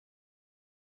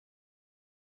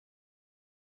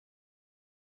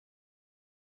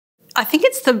I think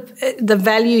it's the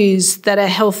values that a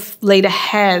health leader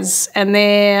has, and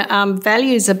their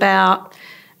values about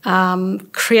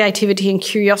creativity and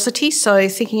curiosity, so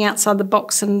thinking outside the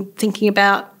box and thinking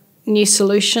about new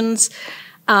solutions.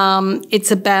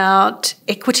 It's about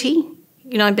equity,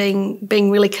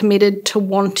 being really committed to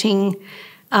wanting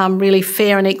really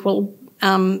fair and equal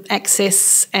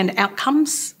access and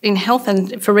outcomes in health.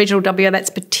 And for regional WA, that's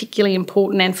particularly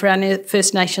important, and for our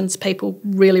First Nations people,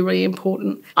 really, really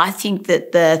important. I think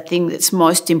that the thing that's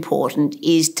most important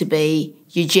is to be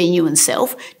your genuine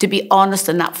self, to be honest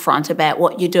and upfront about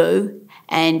what you do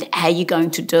and how you're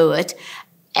going to do it.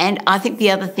 And I think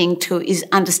the other thing too is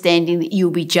understanding that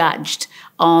you'll be judged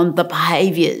on the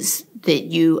behaviours that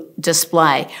you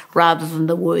display rather than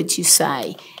the words you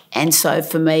say. And so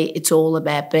for me, it's all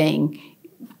about being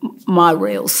my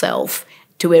real self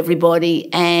to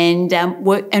everybody and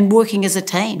working as a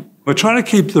team. We're trying to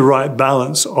keep the right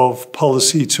balance of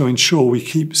policy to ensure we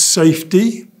keep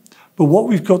safety, but what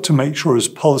we've got to make sure is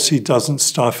policy doesn't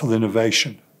stifle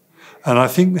innovation. And I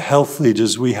think the health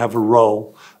leaders, we have a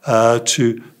role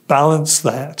to balance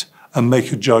that and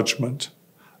make a judgment.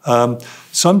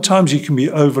 Sometimes you can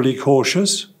be overly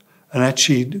cautious and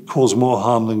actually cause more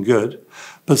harm than good.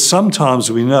 But sometimes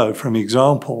we know from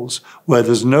examples where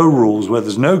there's no rules, where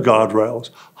there's no guardrails,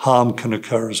 harm can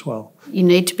occur as well. You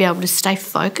need to be able to stay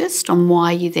focused on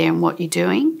why you're there and what you're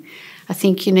doing. I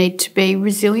think you need to be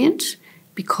resilient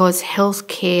because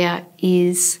healthcare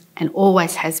is and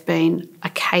always has been a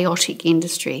chaotic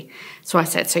industry. So I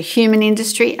say it's a human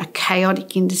industry, a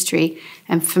chaotic industry,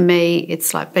 and for me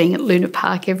it's like being at Luna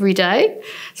Park every day.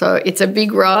 So it's a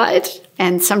big ride,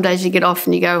 and some days you get off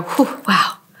and you go,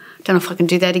 wow, don't know if I can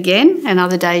do that again, and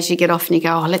other days you get off and you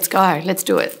go, oh, let's go, let's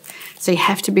do it. So you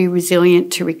have to be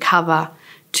resilient to recover,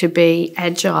 to be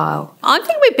agile. I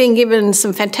think we've been given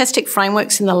some fantastic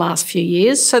frameworks in the last few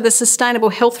years. So the Sustainable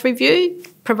Health Review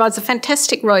provides a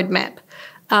fantastic roadmap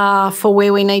for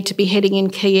where we need to be heading in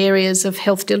key areas of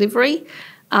health delivery.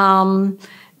 The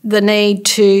need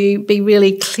to be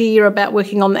really clear about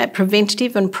working on that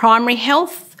preventative and primary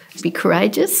health. Be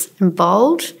courageous and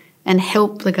bold and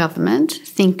help the government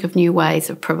think of new ways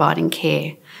of providing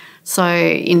care. So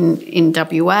in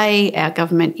WA, our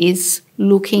government is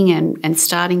looking and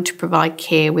starting to provide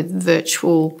care with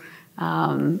virtual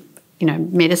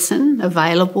medicine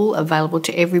available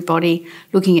to everybody,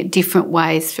 looking at different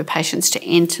ways for patients to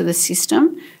enter the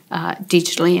system,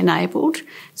 digitally enabled.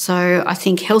 So I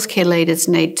think healthcare leaders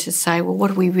need to say, well, what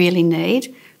do we really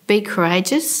need? Be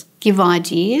courageous, give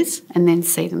ideas, and then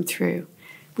see them through,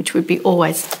 which would be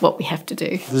always what we have to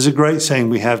do. There's a great saying,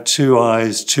 we have 2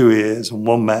 eyes, 2 ears and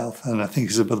 1 mouth, and I think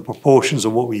it's about the proportions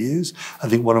of what we use. I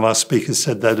think one of our speakers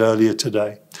said that earlier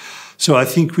today. So I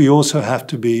think we also have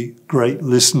to be great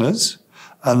listeners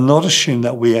and not assume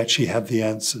that we actually have the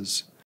answers.